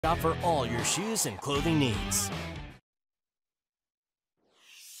Shop for all your shoes and clothing needs.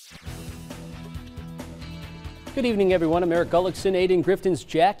 Good evening, everyone. I'm Eric Gullickson. Ayden-Grifton's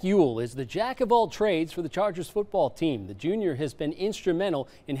Jack Ewell is the jack of all trades for the Chargers football team. The junior has been instrumental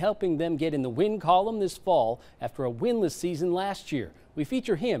in helping them get in the win column this fall after a winless season last year. We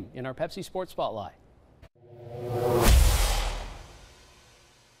feature him in our Pepsi Sports Spotlight.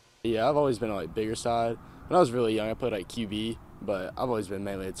 Yeah, I've always been on bigger side. When I was really young, I played QB, but I've always been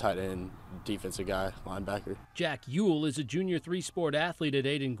mainly a tight end, defensive guy, linebacker. Jack Ewell is a junior three-sport athlete at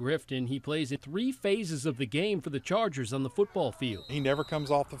Ayden-Grifton. He plays in 3 phases of the game for the Chargers on the football field. He never comes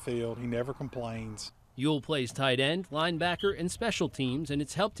off the field. He never complains. Ewell plays tight end, linebacker, and special teams, and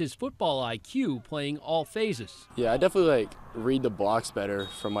it's helped his football IQ playing all phases. Yeah, I definitely read the blocks better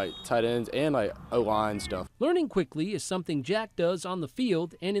from tight ends and O-line stuff. Learning quickly is something Jack does on the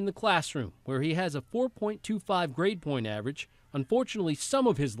field and in the classroom, where he has a 4.25 grade point average. Unfortunately, some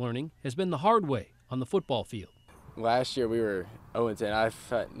of his learning has been the hard way on the football field. Last year we were 0-10. I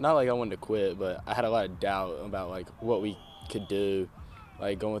felt, not I wanted to quit, but I had a lot of doubt about what we could do.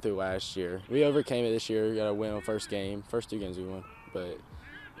 Going through last year. We overcame it this year. We got a win on first 2 games we won, but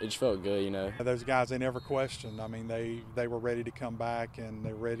it just felt good, you know. Those guys, they never questioned. I mean, they were ready to come back, and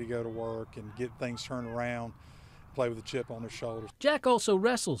they were ready to go to work and get things turned around, play with a chip on their shoulders. Jack also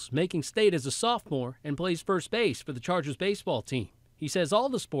wrestles, making state as a sophomore, and plays first base for the Chargers baseball team. He says all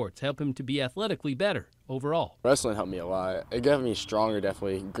the sports help him to be athletically better overall. Wrestling helped me a lot. It got me stronger,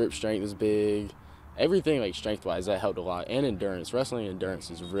 definitely. Grip strength is big. Everything strength-wise, that helped a lot, and endurance. Wrestling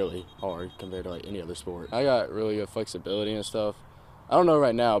endurance is really hard compared to any other sport. I got really good flexibility and stuff. I don't know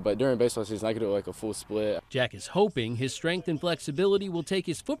right now, but during baseball season, I could do a full split. Jack is hoping his strength and flexibility will take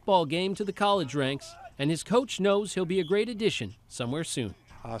his football game to the college ranks, and his coach knows he'll be a great addition somewhere soon.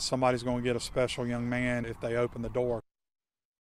 Somebody's going to get a special young man if they open the door.